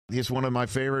He's one of my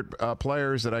favorite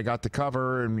players that I got to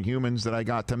cover and humans that I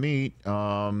got to meet.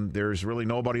 There's really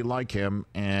nobody like him,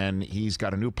 and he's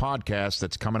got a new podcast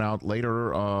that's coming out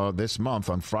later this month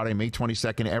on Friday, May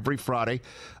 22nd. Every Friday,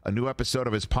 a new episode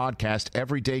of his podcast,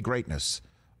 Everyday Greatness,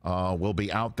 will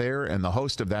be out there, and the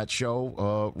host of that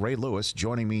show, Ray Lewis,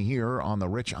 joining me here on the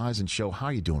Rich Eisen Show. How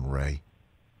you doing, Ray?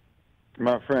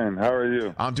 My friend, how are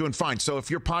you? I'm doing fine. So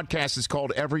if your podcast is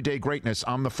called Everyday Greatness,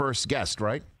 I'm the first guest,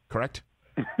 right? Correct?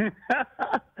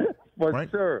 For right?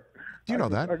 sure. You know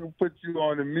that. I can put you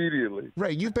on immediately.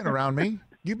 Ray, you've been around me.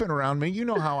 You've been around me. You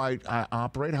know how I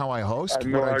operate, how I host, I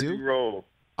know what how I do. You roll.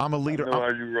 I'm a leader. I know how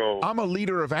you roll. I'm a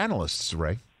leader of analysts,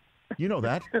 Ray. You know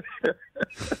that.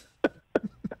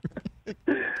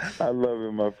 I love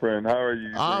it, my friend. How are you?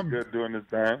 You doing good during this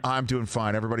time? I'm doing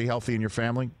fine. Everybody healthy in your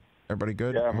family? Everybody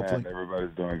good? Yeah, hopefully? man.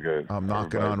 Everybody's doing good. I'm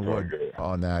knocking on wood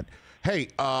on that. Hey,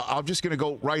 I'm just going to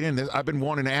go right in. I've been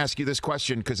wanting to ask you this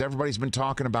question because everybody's been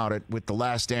talking about it with The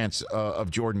Last Dance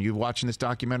of Jordan. You watching this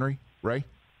documentary, Ray?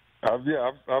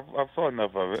 Yeah, I've saw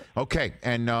enough of it. Okay,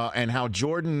 and how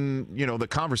Jordan, you know, the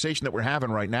conversation that we're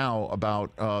having right now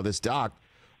about this doc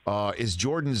is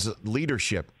Jordan's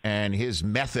leadership and his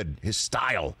method, his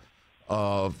style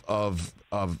of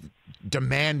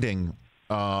demanding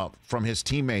from his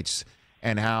teammates.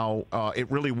 And how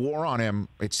it really wore on him,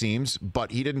 it seems,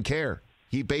 but he didn't care.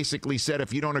 He basically said,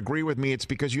 if you don't agree with me, it's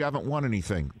because you haven't won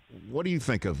anything. What do you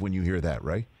think of when you hear that,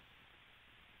 Ray?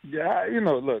 Yeah, you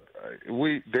know, look,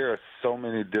 there are so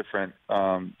many different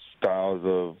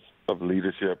styles of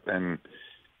leadership, and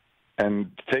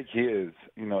take his,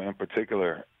 you know, in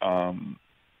particular,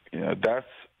 you know,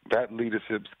 that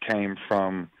leadership came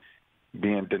from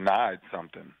being denied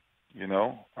something, you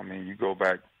know? I mean, you go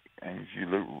back, and if you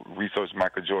research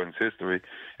Michael Jordan's history,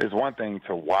 it's one thing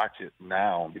to watch it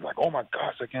now and be like, oh, my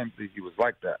gosh, I can't believe he was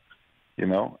like that. You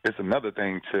know, it's another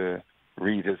thing to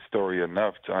read his story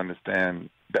enough to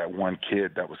understand that one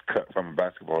kid that was cut from a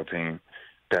basketball team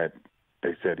that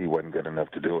they said he wasn't good enough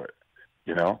to do it,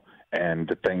 you know, and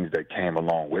the things that came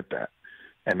along with that.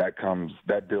 And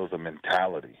that builds a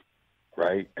mentality,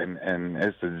 right? And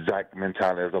it's the exact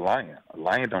mentality as a lion. A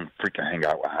lion don't freaking hang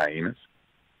out with hyenas.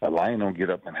 A lion don't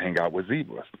get up and hang out with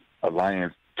zebras. A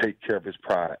lion take care of his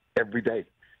pride every day.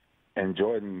 And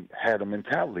Jordan had a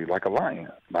mentality like a lion.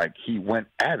 Like he went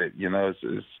at it. You know,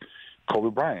 it's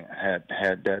Kobe Bryant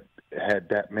had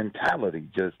that mentality.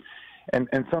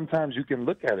 And sometimes you can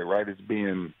look at it, right, as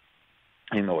being,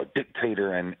 you know, a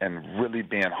dictator and really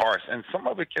being harsh. And some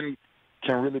of it can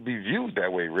really be viewed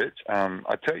that way, Rich.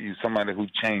 I tell you, somebody who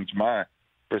changed my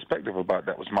perspective about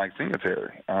that was Mike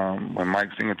Singletary. When Mike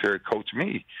Singletary coached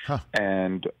me,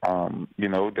 and you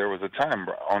know, there was a time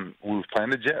we was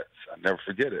playing the Jets. I never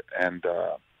forget it. And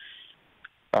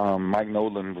Mike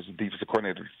Nolan was the defensive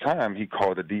coordinator at the time. He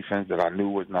called a defense that I knew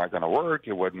was not going to work.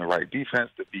 It wasn't the right defense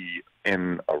to be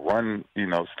in a run, you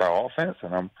know, style offense.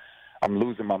 And I'm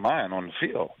losing my mind on the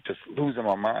field, just losing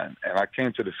my mind. And I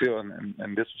came to the field,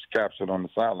 and this was captured on the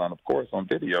sideline, of course, on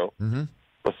video. Mm-hmm.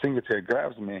 But Singletary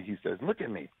grabs me and he says, look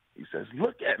at me. He says,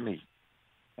 look at me.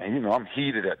 And, you know, I'm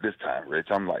heated at this time, Rich.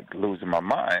 I'm, like, losing my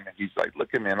mind. And he's like, look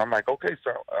at me. And I'm like, okay,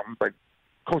 sir. I'm like,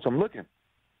 Coach, I'm looking.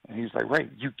 And he's like, Ray,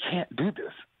 you can't do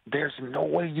this. There's no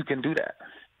way you can do that.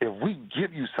 If we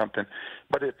give you something,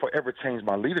 but it forever changed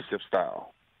my leadership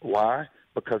style. Why?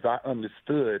 Because I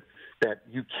understood that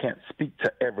you can't speak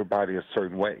to everybody a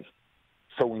certain way.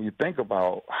 So when you think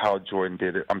about how Jordan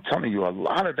did it, I'm telling you, a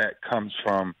lot of that comes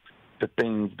from the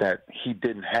things that he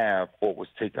didn't have or was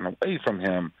taken away from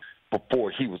him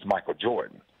before he was Michael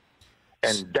Jordan.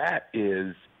 And that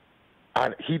is,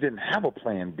 he didn't have a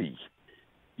plan B,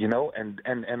 you know, and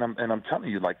I'm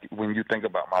telling you, like, when you think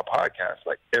about my podcast,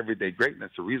 like Everyday Greatness,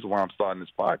 the reason why I'm starting this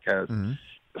podcast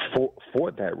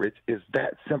for that, Rich, is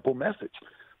that simple message.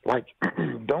 Like,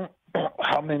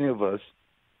 how many of us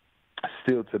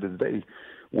still to this day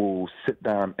will sit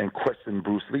down and question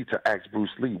Bruce Lee to ask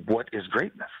Bruce Lee, what is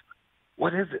greatness?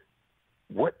 What is it?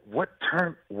 What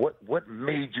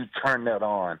made you turn that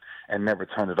on and never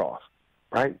turn it off,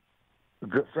 right? A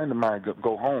good friend of mine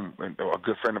go home, or a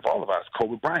good friend of all of us,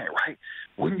 Kobe Bryant, right?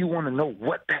 Wouldn't you want to know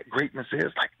what that greatness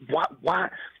is? Like, why,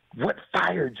 what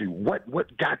fired you?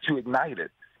 What got you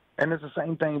ignited? And it's the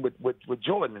same thing with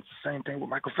Jordan. It's the same thing with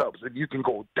Michael Phelps. You can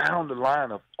go down the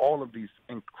line of all of these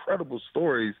incredible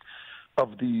stories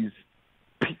of these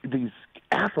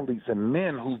athletes and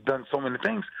men who've done so many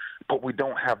things, but we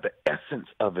don't have the essence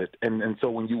of it. And so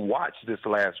when you watch this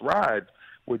last ride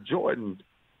with Jordan,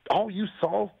 all you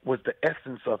saw was the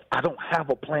essence of, I don't have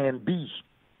a plan B.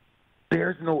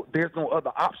 There's no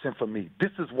other option for me.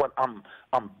 This is what I'm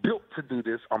built to do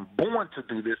this. I'm born to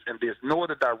do this, and there's no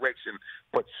other direction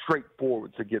but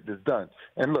straightforward to get this done.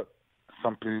 And look,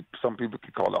 some people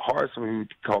could call it hard, some people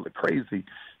could call it crazy,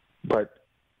 but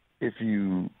if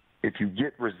you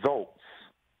get results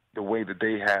the way that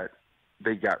they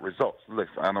got results.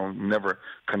 Listen, I don't never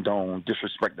condone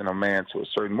disrespecting a man to a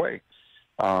certain way,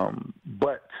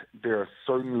 but there are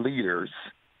certain leaders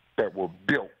that were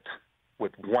built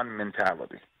with one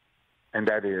mentality, and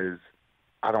that is,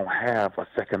 I don't have a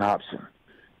second option.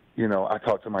 You know, I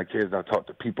talk to my kids, I talk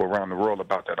to people around the world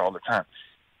about that all the time.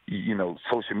 You know,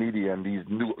 social media and these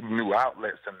new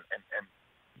outlets, and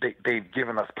they've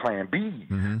given us plan Bs.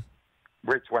 Mm-hmm.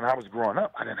 Rich, when I was growing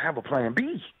up, I didn't have a plan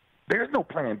B. There's no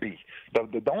plan B.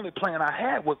 The only plan I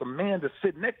had was a man that's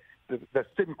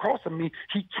sitting across from me.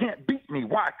 He can't beat me.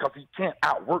 Why? Because he can't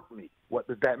outwork me. What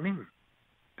does that mean?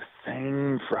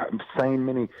 The same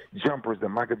many jumpers that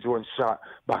Michael Jordan shot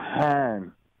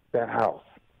behind that house.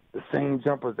 The same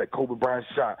jumpers that Kobe Bryant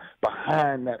shot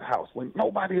behind that house when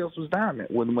nobody else was down there,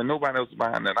 when nobody else was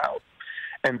behind that house.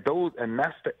 And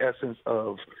that's the essence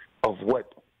of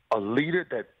what a leader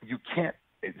that you can't.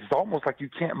 It's almost like you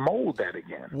can't mold that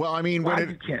again. Well, I mean, when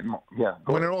it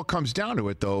all comes down to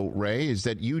it, though, Ray, is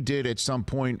that you did at some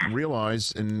point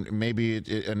realize, and maybe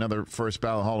another first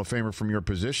ballot Hall of Famer from your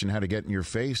position had to get in your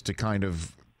face to kind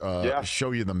of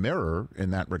show you the mirror in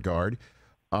that regard.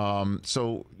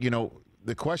 So, you know,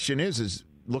 the question is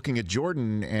looking at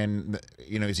Jordan and,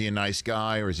 you know, is he a nice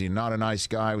guy or is he not a nice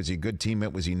guy? Was he a good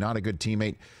teammate? Was he not a good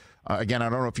teammate? Again, I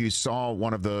don't know if you saw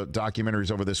one of the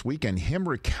documentaries over this weekend, him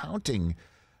recounting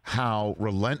how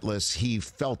relentless he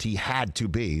felt he had to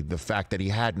be, the fact that he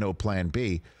had no plan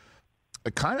B.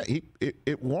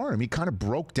 It wore him. He kind of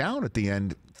broke down at the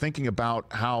end thinking about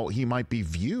how he might be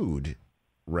viewed,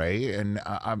 Ray. And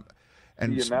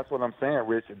that's what I'm saying,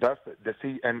 Rich. That's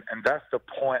the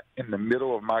point in the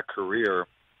middle of my career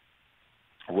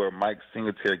where Mike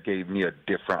Singletary gave me a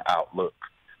different outlook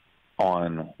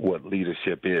on what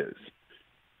leadership is.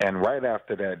 And right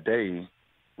after that,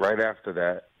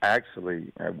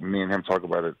 actually, me and him talk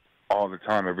about it all the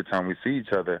time, every time we see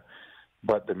each other.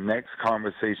 But the next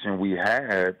conversation we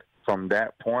had from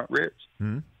that point, Rich,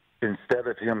 instead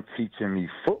of him teaching me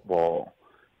football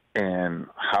and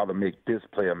how to make this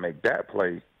play or make that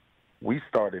play, we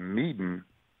started meeting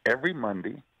every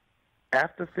Monday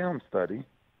after film study.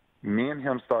 Me and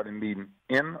him started meeting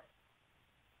in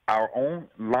our own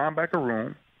linebacker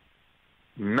room,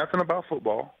 nothing about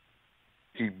football.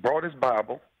 He brought his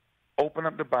Bible, opened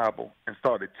up the Bible, and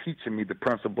started teaching me the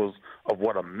principles of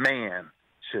what a man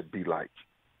should be like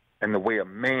and the way a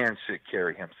man should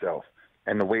carry himself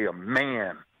and the way a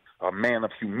man of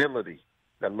humility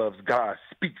that loves God,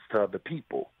 speaks to other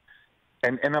people.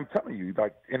 And I'm telling you,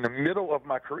 like, in the middle of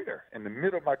my career,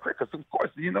 because, of course,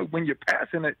 you know, when you're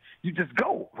passionate, you just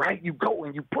go, right? You go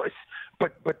and you push,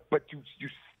 but you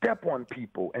step on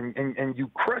people and you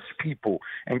crush people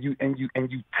and you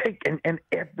take and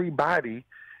everybody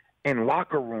in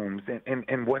locker rooms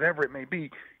and whatever it may be,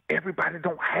 everybody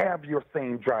don't have your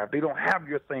same drive. They don't have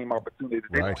your same opportunity.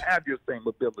 They don't have your same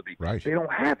ability. Right. They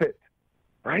don't have it.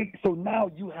 Right? So now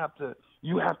you have to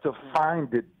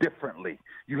find it differently.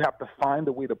 You have to find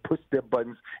a way to push their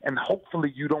buttons, and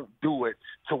hopefully you don't do it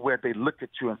to where they look at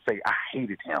you and say, I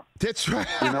hated him. That's right.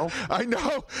 You know? I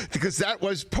know, because that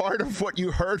was part of what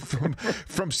you heard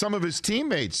from some of his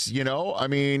teammates, you know? I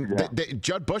mean,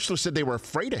 Judd Bushler said they were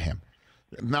afraid of him.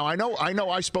 Now, I know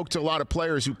I spoke to a lot of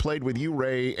players who played with you,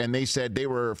 Ray, and they said they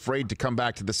were afraid to come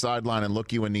back to the sideline and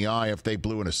look you in the eye if they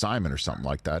blew an assignment or something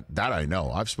like that. That I know.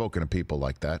 I've spoken to people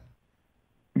like that.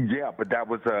 Yeah, but that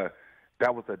was a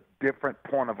different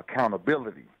point of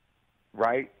accountability,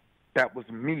 right? That was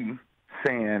me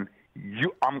saying,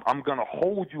 I'm going to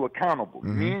hold you accountable.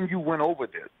 Mm-hmm. Me and you went over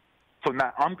this. So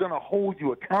now I'm going to hold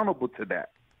you accountable to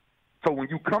that. So when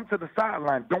you come to the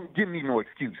sideline, don't give me no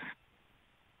excuse.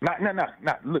 Not.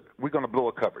 Look, we're going to blow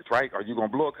a coverage, right? Are you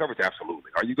going to blow a coverage? Absolutely.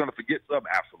 Are you going to forget sub?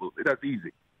 Absolutely. That's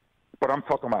easy. But I'm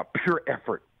talking about pure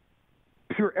effort,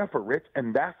 Rich.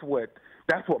 And that's what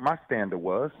my standard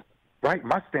was, right?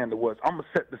 My standard was, I'm going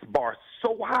to set this bar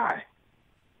so high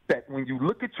that when you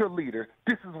look at your leader,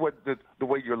 this is what the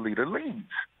way your leader leads.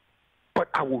 But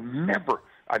I never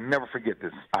forget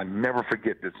this.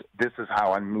 This is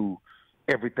how I knew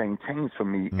everything changed for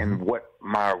me and what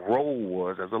my role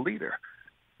was as a leader.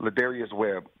 Ladarius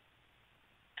Webb,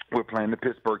 we're playing the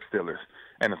Pittsburgh Steelers,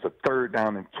 and it's a 3rd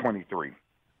down and 23,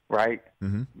 right?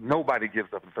 Mm-hmm. Nobody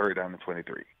gives up a 3rd down and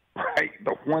 23, right?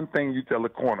 The one thing you tell the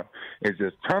corner is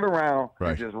just turn around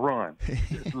and just run.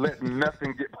 Just let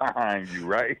nothing get behind you,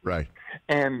 right? Right.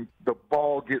 And the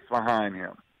ball gets behind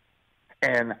him.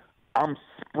 And I'm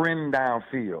sprinting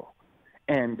downfield.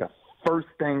 And the first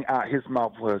thing out his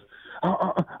mouth was,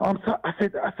 I'm sorry. I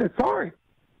said, sorry.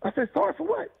 I said, sorry for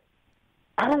what?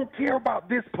 I don't care about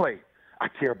this play. I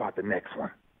care about the next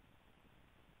one.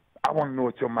 I want to know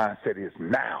what your mindset is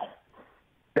now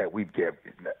that we've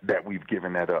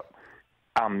given that up.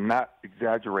 I'm not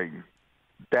exaggerating.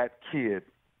 That kid's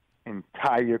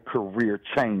entire career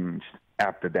changed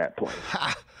after that play.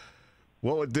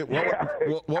 What would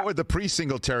the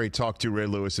pre-Singletary talk to Ray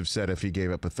Lewis have said if he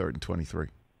gave up a 3rd and 23?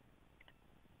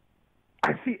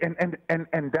 I see,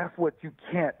 and that's what you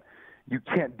can't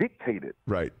dictate it.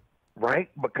 Right. Right?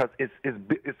 Because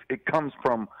it comes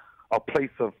from a place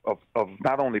of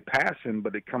not only passion,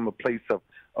 but it comes a place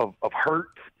of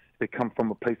hurt. It comes from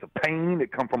a place of pain.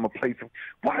 It comes from a place of,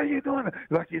 why are you doing it?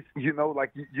 Like it's,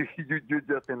 you're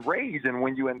just enraged. And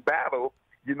when you're in battle,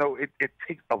 it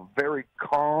takes a very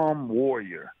calm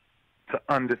warrior to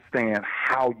understand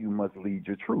how you must lead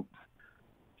your troops.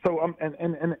 So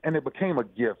and it became a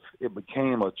gift. It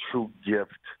became a true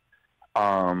gift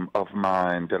of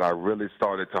mine that I really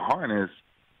started to harness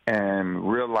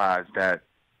and realize that,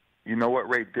 you know what,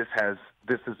 Ray, this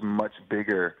is much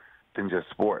bigger than just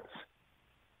sports.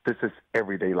 This is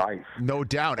everyday life. No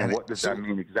doubt. And what does that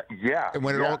mean exactly? Yeah. And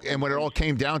when it all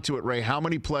came down to it, Ray, how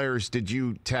many players did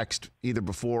you text either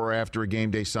before or after a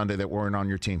game day Sunday that weren't on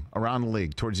your team around the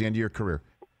league towards the end of your career?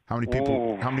 How many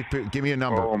people? Give me a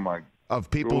number. Oh my. Of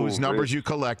people whose numbers you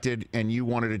collected and you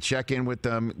wanted to check in with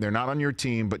them. They're not on your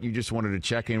team, but you just wanted to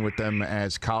check in with them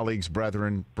as colleagues,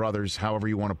 brethren, brothers, however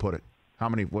you want to put it. How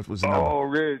many? What was the number? Oh,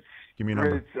 Rich. Give me a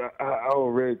number.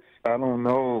 Rich, I don't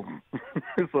know.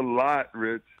 It's a lot,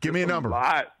 Rich. Give me a number. A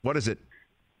lot. What is it?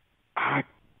 I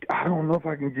don't know if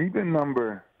I can give you a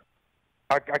number.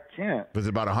 I can't. Was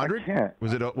it about 100? I can't.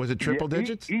 Was it triple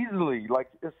digits? Easily. Like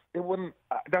it wouldn't.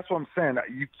 That's what I'm saying.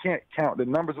 You can't count the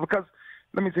numbers because.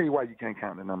 Let me tell you why you can't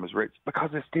count the numbers, Rich. Because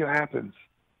it still happens.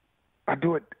 I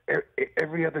do it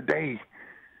every other day.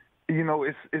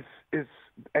 It's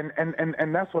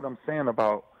and that's what I'm saying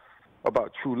about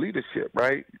true leadership,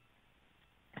 right?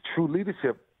 True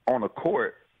leadership on a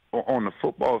court or on the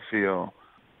football field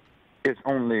is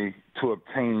only to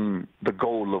obtain the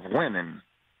goal of winning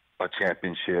a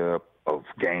championship, of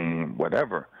game,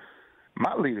 whatever.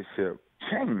 My leadership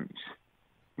changed.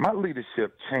 My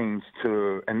leadership changed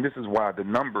to, and this is why the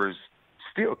numbers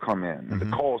still come in and the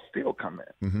calls still come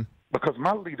in, because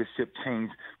my leadership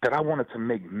changed that I wanted to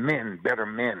make men better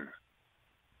men.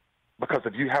 Because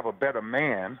if you have a better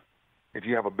man,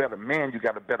 you got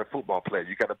a better football player,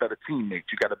 you got a better teammate,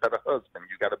 you got a better husband,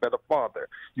 you got a better father.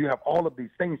 You have all of these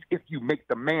things if you make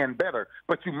the man better,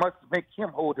 but you must make him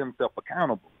hold himself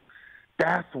accountable.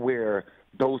 That's where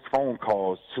those phone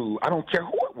calls to, I don't care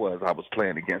who it was I was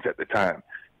playing against at the time.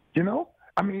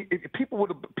 I mean, if people would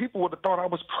have thought I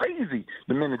was crazy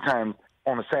the many times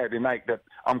on a Saturday night that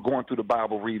I'm going through the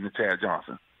Bible reading to Chad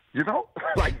Johnson.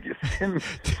 Like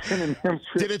sending him.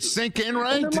 Did it sink in,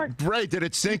 Ray? Ray, did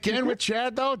it sink in with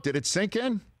Chad though? Did it sink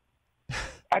in?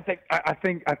 I think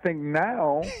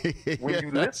now when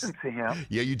you listen to him,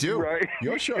 yeah, you do. Right?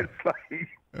 You're sure. It's like,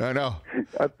 I know.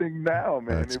 I think now,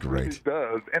 man, that's great.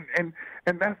 Really does, and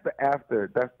that's the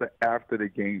after the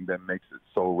game that makes it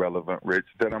so relevant, Rich.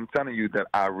 That I'm telling you that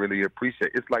I really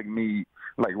appreciate. It's like me,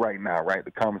 like right now, right?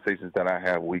 The conversations that I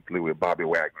have weekly with Bobby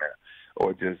Wagner,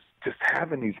 or just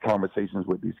having these conversations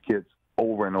with these kids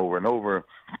over and over and over.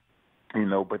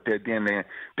 But then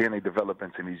they develop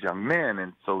into these young men,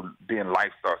 and so then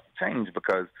life starts to change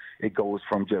because it goes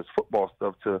from just football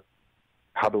stuff to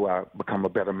how do I become a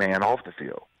better man off the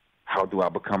field? How do I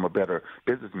become a better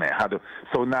businessman?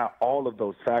 So now all of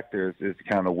those factors is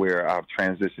kind of where I've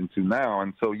transitioned to now,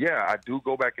 and so yeah, I do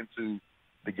go back into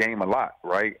the game a lot,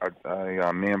 right?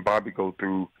 Me and Bobby go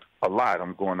through a lot.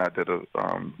 I'm going out to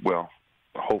the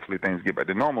hopefully things get back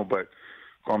to normal, but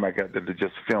going back out there to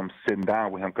just film sitting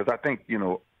down with him because I think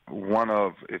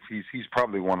he's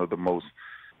probably one of the most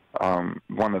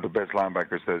one of the best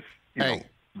linebackers that's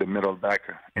the middle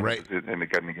backer in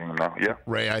the game now. Yeah,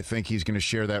 Ray, I think he's going to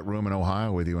share that room in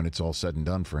Ohio with you when it's all said and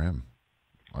done for him.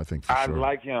 I think for sure. I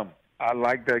like him. I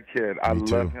like that kid. I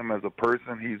love him as a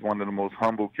person. He's one of the most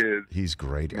humble kids. He's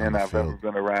great. And I've ever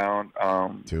been around.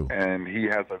 Too. And he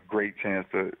has a great chance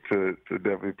to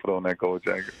definitely put on that gold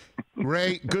jacket.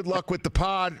 Ray, good luck with the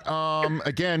pod.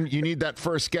 Again, you need that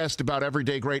first guest about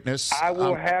everyday greatness. I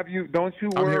will have you. Don't you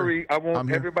worry. I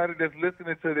want everybody that's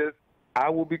listening to this, I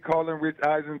will be calling Rich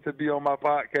Eisen to be on my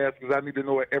podcast because I need to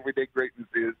know what everyday greatness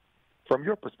is. from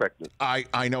your perspective.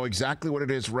 I know exactly what it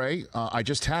is, Ray. I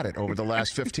just had it over the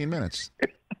last 15 minutes.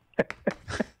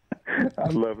 I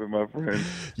love it, my friend.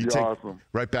 You're awesome.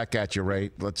 Right back at you,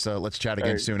 Ray. Let's chat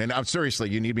again soon. And I'm seriously,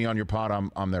 you need me on your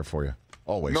pod, I'm there for you.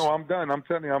 Always. No, I'm done. I'm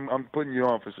telling you, I'm putting you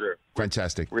on for sure.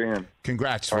 Fantastic. We're in.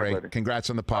 Congrats, All Ray. right, Congrats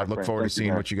on the pod. Look forward to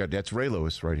seeing what you got. That's Ray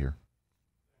Lewis right here.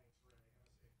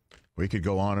 We could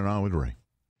go on and on with Ray.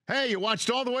 Hey, you watched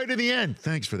all the way to the end.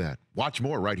 Thanks for that. Watch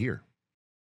more right here.